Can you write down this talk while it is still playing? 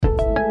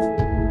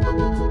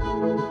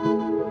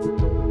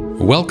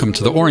Welcome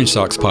to the Orange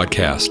Socks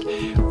Podcast,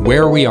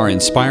 where we are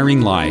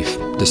inspiring life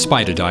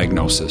despite a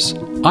diagnosis.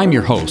 I'm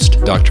your host,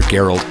 Dr.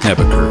 Gerald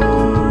Nebaker.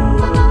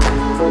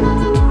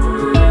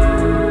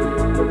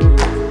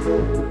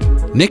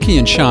 Nikki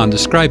and Sean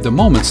describe the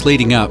moments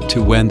leading up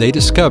to when they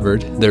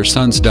discovered their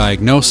son's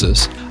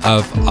diagnosis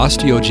of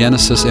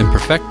osteogenesis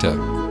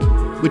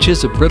imperfecta, which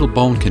is a brittle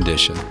bone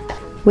condition.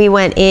 We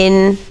went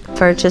in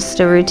for just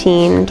a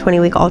routine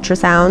 20-week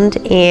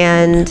ultrasound,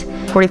 and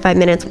 45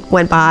 minutes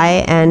went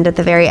by, and at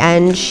the very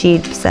end she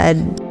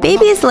said,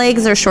 "Baby's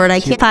legs are short, I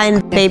can't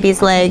find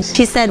baby's legs."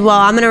 She said, "Well,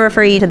 I'm going to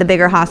refer you to the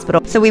bigger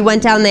hospital." So we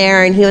went down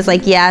there, and he was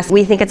like, "Yes,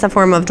 we think it's a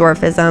form of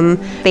dwarfism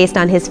based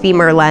on his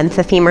femur length.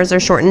 The femurs are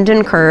shortened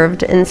and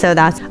curved, and so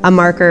that's a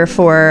marker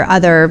for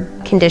other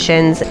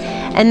conditions."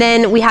 And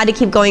then we had to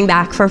keep going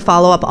back for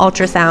follow-up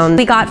ultrasound.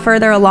 We got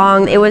further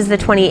along. It was the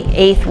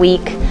 28th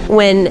week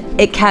when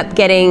it kept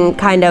getting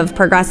kind of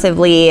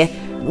progressively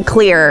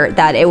clear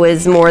that it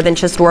was more than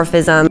just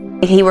dwarfism.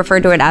 He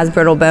referred to it as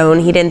brittle bone.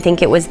 He didn't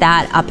think it was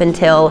that up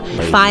until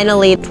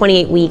finally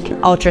 28-week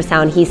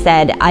ultrasound. He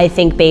said, "I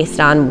think based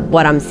on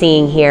what I'm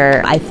seeing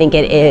here, I think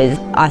it is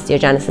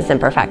osteogenesis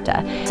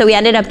imperfecta." So we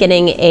ended up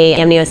getting a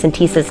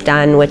amniocentesis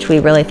done, which we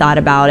really thought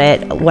about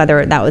it,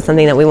 whether that was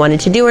something that we wanted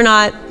to do or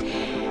not.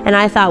 And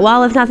I thought,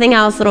 well, if nothing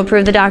else, it'll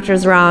prove the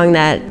doctor's wrong,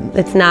 that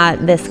it's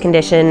not this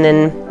condition,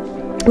 and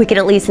we can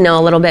at least know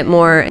a little bit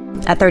more.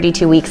 At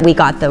 32 weeks, we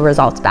got the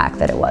results back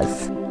that it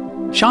was.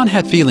 Sean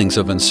had feelings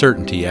of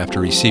uncertainty after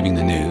receiving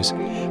the news,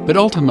 but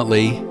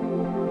ultimately,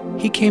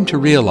 he came to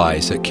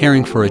realize that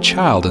caring for a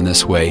child in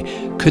this way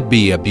could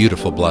be a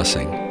beautiful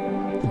blessing.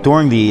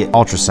 During the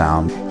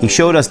ultrasound, he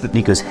showed us that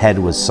Nico's head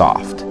was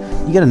soft.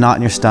 You get a knot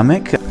in your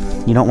stomach,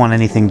 you don't want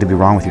anything to be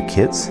wrong with your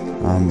kids.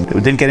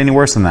 It didn't get any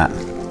worse than that.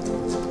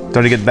 It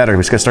started to get better.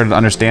 We just started to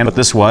understand what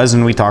this was,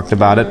 and we talked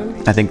about it,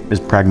 I think, as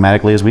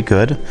pragmatically as we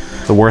could.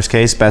 The worst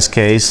case, best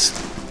case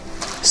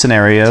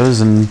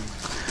scenarios, and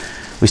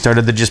we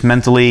started to just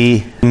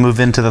mentally move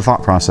into the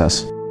thought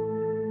process.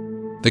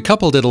 The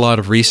couple did a lot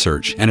of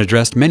research and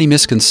addressed many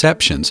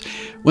misconceptions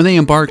when they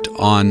embarked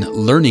on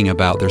learning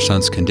about their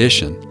son's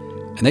condition,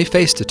 and they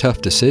faced a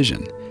tough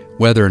decision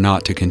whether or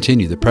not to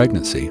continue the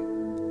pregnancy.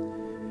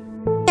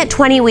 At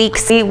 20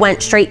 weeks, we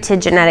went straight to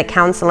genetic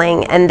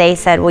counseling, and they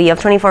said, well, you have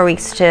 24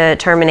 weeks to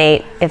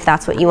terminate if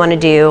that's what you want to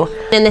do.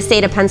 In the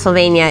state of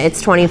Pennsylvania, it's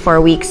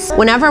 24 weeks.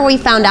 Whenever we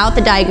found out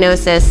the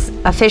diagnosis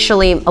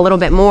officially a little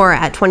bit more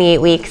at 28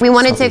 weeks, we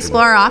wanted to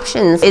explore our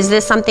options. Is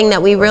this something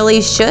that we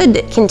really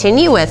should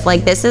continue with?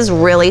 Like, this is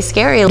really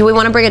scary. Do we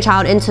want to bring a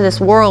child into this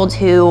world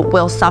who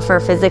will suffer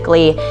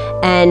physically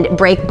and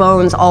break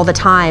bones all the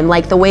time,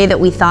 like the way that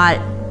we thought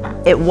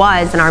it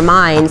was in our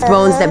minds,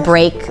 bones that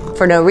break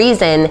for no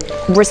reason,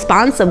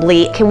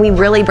 responsibly? Can we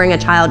really bring a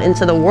child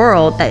into the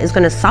world that is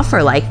going to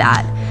suffer like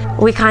that?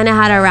 We kind of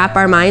had to wrap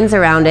our minds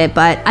around it,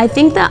 but I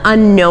think the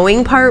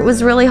unknowing part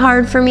was really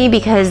hard for me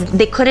because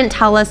they couldn't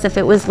tell us if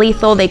it was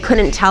lethal. They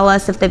couldn't tell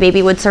us if the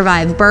baby would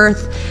survive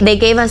birth. They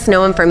gave us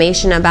no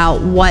information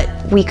about what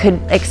we could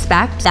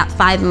expect. That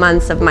 5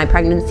 months of my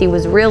pregnancy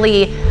was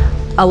really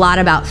a lot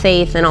about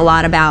faith and a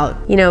lot about,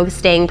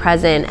 staying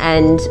present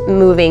and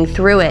moving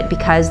through it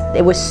because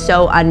it was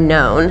so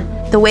unknown.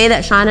 The way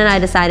that Sean and I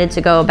decided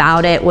to go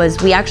about it was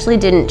we actually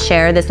didn't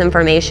share this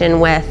information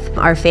with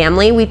our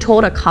family. We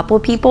told a couple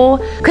people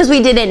because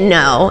we didn't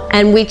know,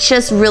 and we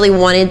just really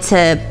wanted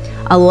to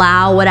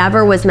allow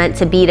whatever was meant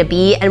to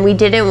be, and we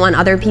didn't want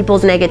other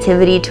people's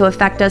negativity to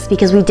affect us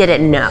because we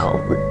didn't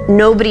know.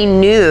 Nobody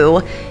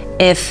knew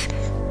if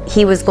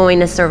he was going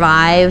to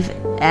survive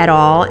at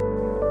all.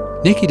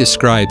 Nikki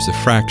describes the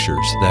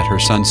fractures that her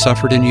son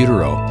suffered in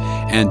utero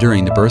and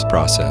during the birth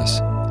process.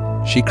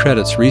 She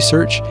credits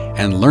research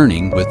and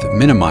learning with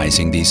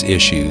minimizing these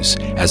issues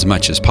as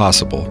much as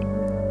possible.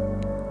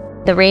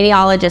 The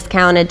radiologist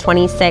counted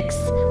 26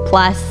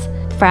 plus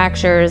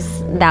fractures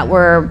that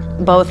were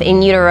both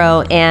in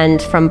utero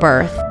and from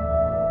birth.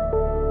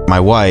 My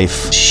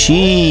wife,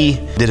 she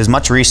did as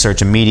much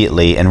research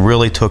immediately and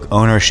really took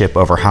ownership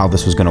over how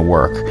this was going to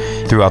work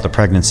throughout the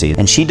pregnancy.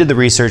 And she did the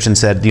research and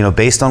said,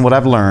 based on what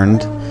I've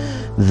learned,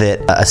 that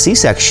a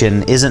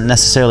C-section isn't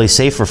necessarily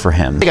safer for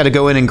him. They got to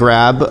go in and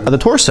grab the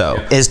torso.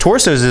 His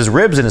torso is his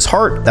ribs and his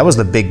heart. That was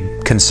the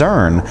big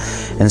concern.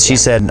 And she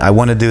said, I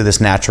want to do this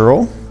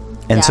natural.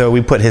 And so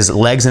we put his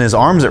legs and his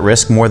arms at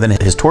risk more than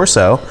his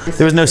torso.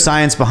 There was no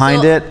science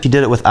behind it. She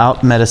did it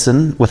without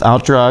medicine,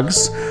 without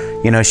drugs.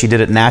 She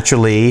did it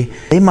naturally.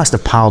 They must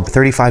have piled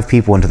 35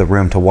 people into the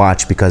room to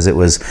watch because it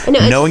was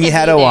knowing you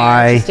had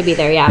OI,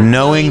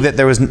 knowing that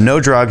there was no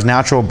drugs,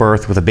 natural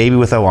birth with a baby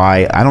with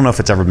OI. I don't know if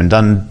it's ever been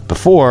done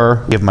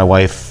before. Give my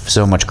wife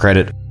so much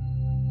credit.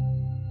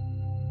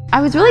 I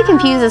was really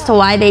confused as to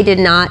why they did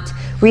not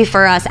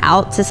refer us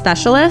out to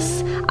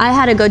specialists. I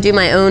had to go do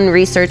my own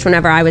research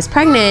whenever I was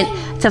pregnant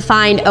to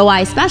find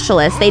OI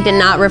specialists. They did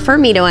not refer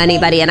me to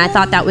anybody, and I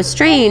thought that was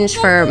strange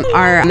for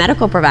our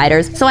medical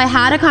providers. So I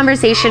had a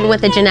conversation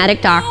with a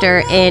genetic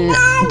doctor in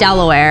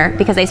Delaware,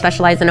 because they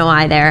specialize in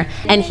OI there,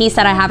 and he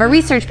said, I have a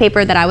research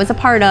paper that I was a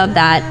part of,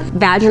 that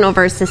vaginal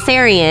versus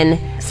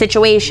cesarean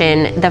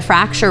situation, the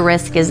fracture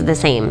risk is the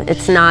same.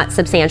 It's not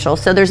substantial.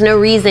 So there's no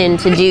reason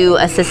to do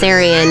a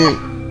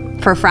cesarean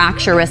for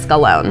fracture risk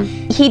alone.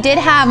 He did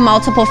have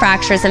multiple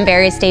fractures in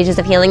various stages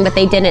of healing, but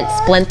they didn't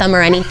splint them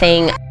or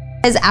anything.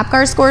 His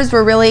APGAR scores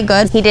were really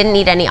good. He didn't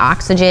need any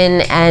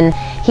oxygen, and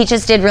he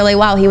just did really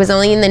well. He was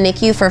only in the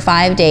NICU for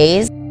 5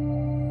 days.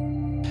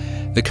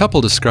 The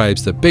couple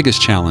describes the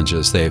biggest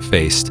challenges they have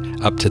faced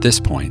up to this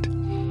point.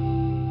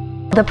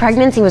 The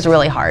pregnancy was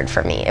really hard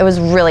for me. It was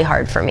really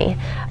hard for me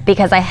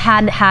because I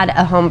had had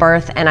a home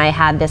birth, and I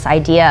had this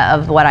idea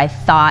of what I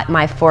thought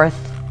my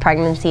fourth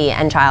pregnancy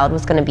and child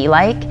was going to be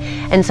like.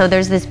 And so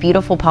there's this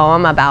beautiful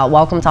poem about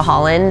Welcome to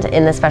Holland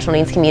in the special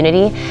needs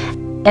community.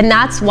 And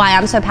that's why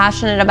I'm so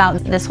passionate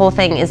about this whole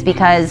thing, is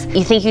because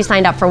you think you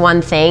signed up for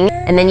one thing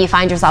and then you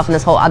find yourself in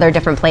this whole other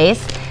different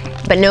place,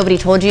 but nobody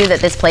told you that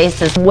this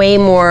place is way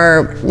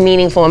more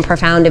meaningful and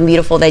profound and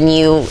beautiful than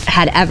you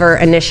had ever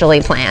initially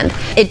planned.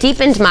 It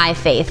deepened my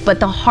faith, but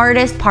the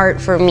hardest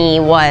part for me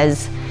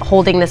was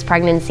holding this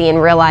pregnancy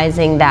and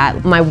realizing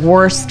that my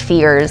worst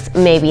fears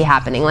may be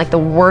happening. Like the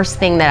worst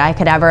thing that I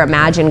could ever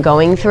imagine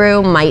going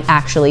through might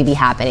actually be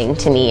happening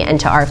to me and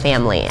to our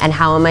family. And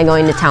how am I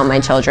going to tell my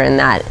children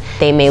that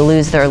they may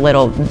lose their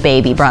little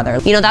baby brother?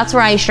 You know, that's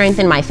where I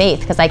strengthened my faith,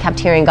 because I kept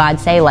hearing God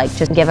say, like,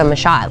 just give him a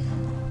shot.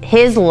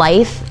 His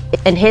life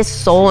and his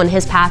soul and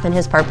his path and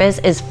his purpose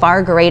is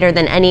far greater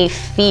than any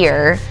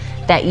fear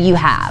that you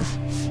have.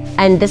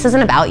 And this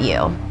isn't about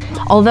you.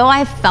 Although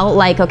I felt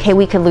like, okay,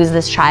 we could lose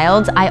this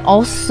child, I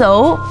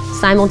also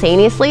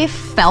simultaneously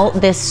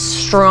felt this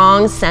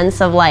strong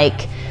sense of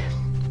like,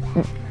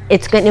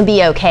 it's going to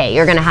be okay.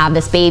 You're going to have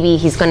this baby.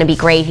 He's going to be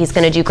great. He's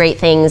going to do great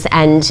things,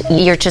 and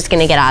you're just going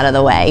to get out of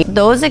the way.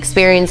 Those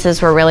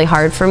experiences were really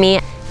hard for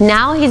me.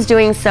 Now he's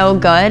doing so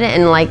good,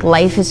 and like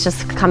life is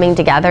just coming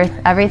together.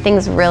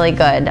 Everything's really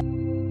good.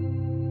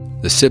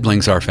 The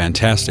siblings are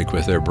fantastic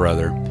with their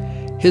brother.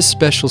 His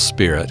special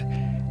spirit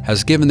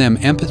has given them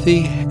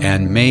empathy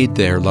and made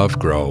their love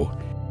grow.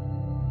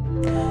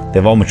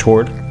 They've all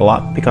matured a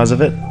lot because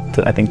of it,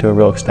 I think to a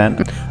real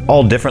extent.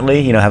 All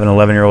differently, you know, have an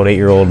 11-year-old,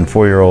 8-year-old, and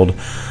 4-year-old,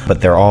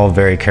 but they're all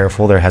very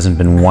careful. There hasn't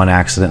been one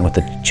accident with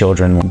the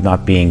children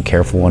not being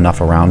careful enough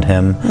around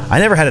him. I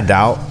never had a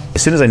doubt.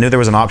 As soon as I knew there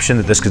was an option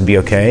that this could be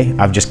okay,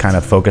 I've just kind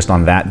of focused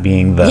on that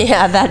being the...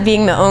 Yeah, that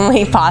being the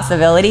only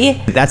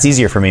possibility. That's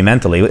easier for me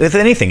mentally, with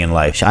anything in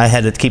life. I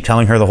had to keep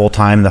telling her the whole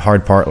time, the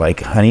hard part,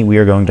 like, honey, we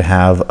are going to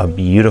have a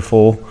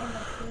beautiful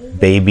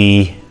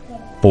baby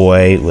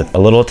boy with a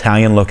little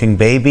Italian-looking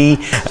baby,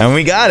 and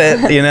we got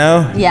it, you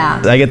know?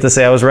 Yeah. I get to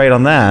say I was right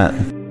on that.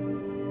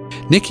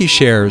 Nikki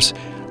shares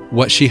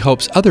what she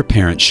hopes other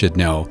parents should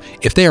know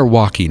if they are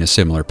walking a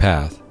similar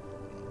path.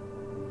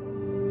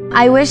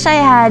 I wish I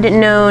had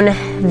known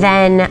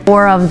then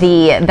more of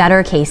the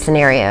better case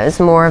scenarios,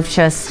 more of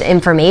just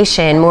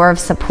information, more of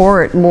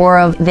support, more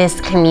of this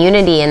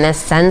community and this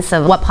sense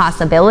of what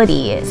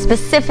possibility is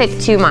specific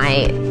to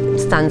my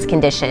son's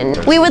condition.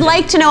 We would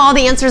like to know all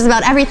the answers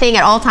about everything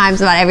at all times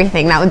about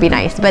everything. That would be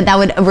nice, but that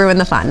would ruin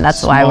the fun.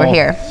 That's why we're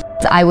here.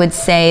 I would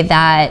say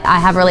that I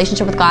have a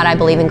relationship with God, I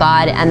believe in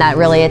God, and that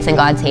really it's in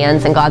God's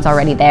hands, and God's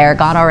already there.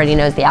 God already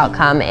knows the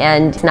outcome,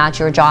 and it's not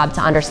your job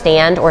to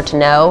understand or to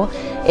know.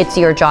 It's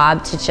your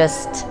job to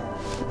just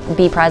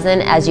be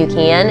present as you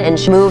can and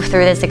move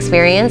through this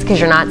experience, because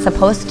you're not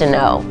supposed to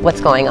know what's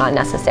going on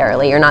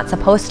necessarily. You're not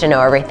supposed to know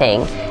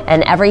everything,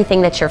 and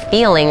everything that you're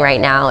feeling right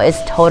now is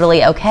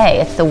totally okay.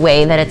 It's the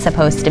way that it's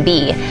supposed to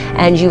be,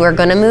 and you are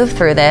going to move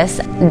through this.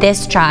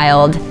 This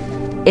child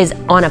is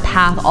on a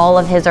path all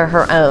of his or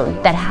her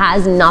own that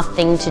has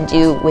nothing to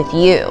do with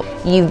you.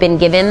 You've been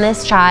given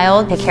this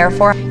child to care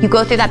for. You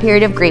go through that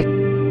period of grief.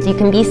 You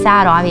can be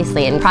sad,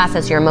 obviously, and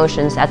process your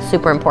emotions. That's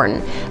super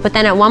important. But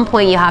then at one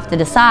point you have to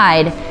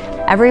decide,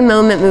 every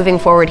moment moving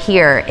forward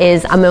here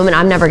is a moment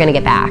I'm never gonna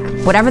get back.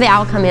 Whatever the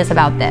outcome is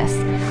about this,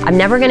 I'm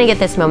never gonna get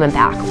this moment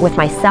back with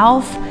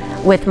myself,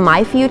 with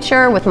my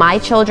future, with my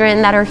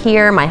children that are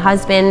here, my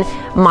husband,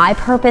 my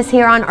purpose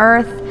here on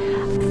earth.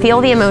 Feel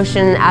the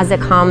emotion as it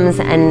comes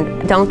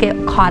and don't get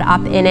caught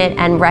up in it,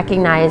 and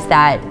recognize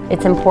that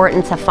it's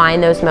important to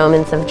find those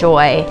moments of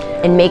joy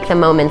and make the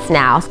moments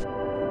now.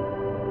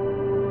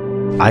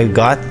 I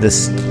got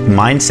this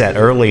mindset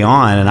early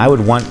on, and I would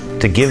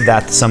want to give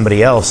that to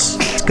somebody else.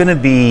 It's going to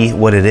be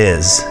what it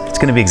is. It's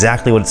going to be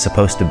exactly what it's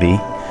supposed to be.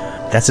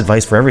 That's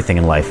advice for everything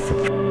in life.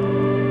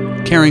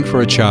 Caring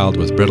for a child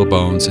with brittle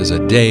bones is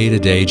a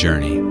day-to-day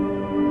journey.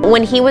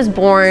 When he was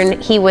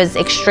born, he was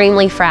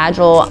extremely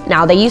fragile.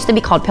 Now, they used to be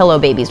called pillow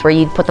babies, where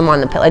you'd put them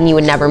on the pillow and you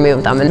would never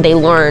move them. And they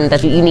learned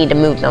that you need to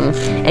move them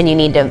and you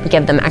need to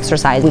give them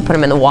exercise. We put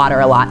him in the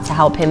water a lot to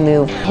help him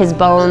move. His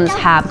bones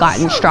have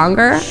gotten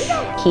stronger.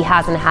 He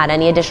hasn't had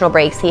any additional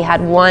breaks. He had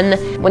one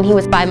when he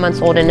was 5 months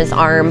old in his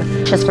arm,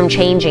 just from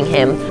changing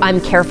him. I'm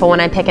careful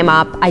when I pick him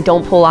up. I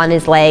don't pull on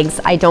his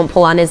legs. I don't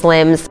pull on his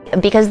limbs.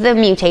 Because the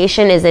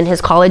mutation is in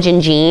his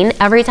collagen gene,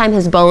 every time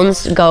his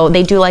bones go,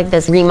 they do like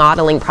this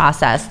remodeling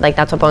process. Like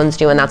that's what bones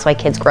do, and that's why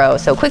kids grow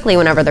so quickly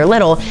whenever they're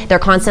little. They're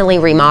constantly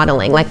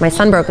remodeling. Like my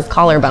son broke his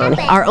collarbone.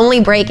 Our only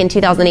break in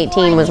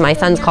 2018 was my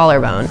son's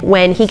collarbone.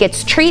 When he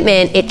gets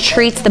treatment, it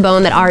treats the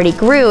bone that already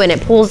grew and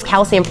it pulls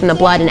calcium from the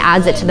blood and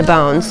adds it to the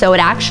bone. So it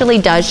actually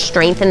does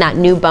strengthen that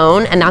new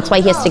bone, and that's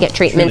why he has to get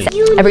treatments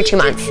every 2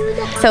 months.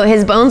 So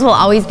his bones will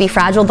always be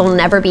fragile. They'll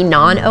never be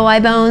non-OI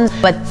bones,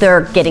 but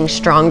they're getting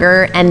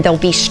stronger, and they'll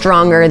be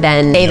stronger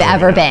than they've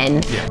ever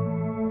been.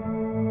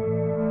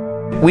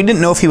 We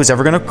didn't know if he was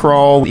ever going to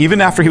crawl.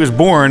 Even after he was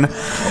born,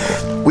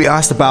 we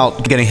asked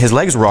about getting his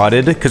legs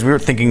rotted because we were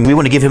thinking we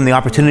want to give him the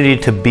opportunity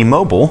to be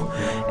mobile.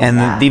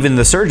 And even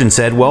the surgeon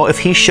said, well, if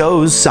he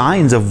shows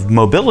signs of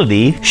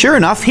mobility, sure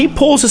enough, he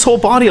pulls his whole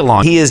body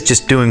along. He is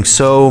just doing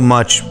so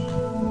much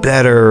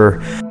better.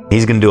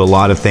 He's going to do a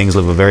lot of things,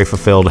 live a very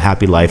fulfilled,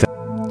 happy life.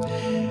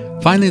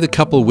 Finally, the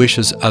couple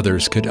wishes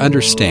others could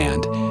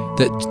understand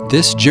that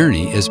this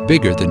journey is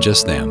bigger than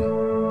just them.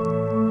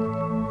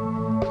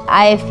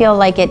 I feel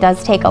like it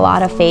does take a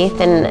lot of faith,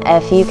 and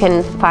if you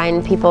can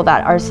find people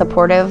that are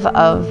supportive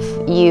of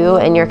you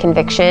and your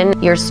conviction,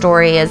 your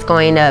story is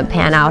going to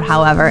pan out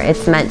however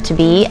it's meant to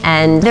be.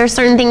 And there's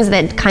certain things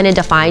that kind of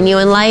define you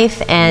in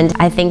life, and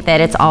I think that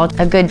it's all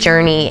a good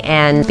journey,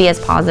 and be as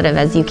positive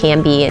as you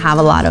can be and have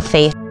a lot of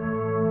faith.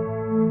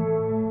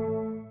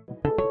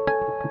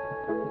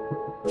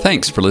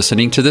 Thanks for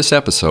listening to this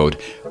episode.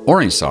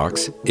 Orange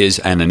Socks is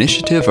an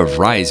initiative of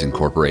Rise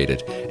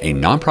Incorporated, a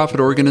nonprofit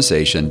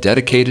organization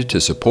dedicated to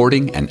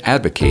supporting and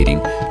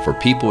advocating for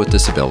people with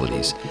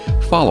disabilities.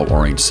 Follow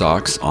Orange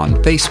Socks on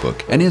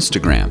Facebook and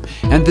Instagram,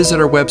 and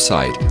visit our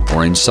website,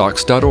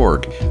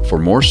 orangesocks.org, for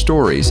more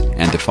stories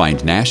and to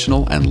find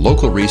national and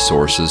local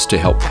resources to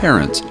help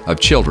parents of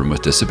children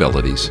with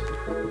disabilities.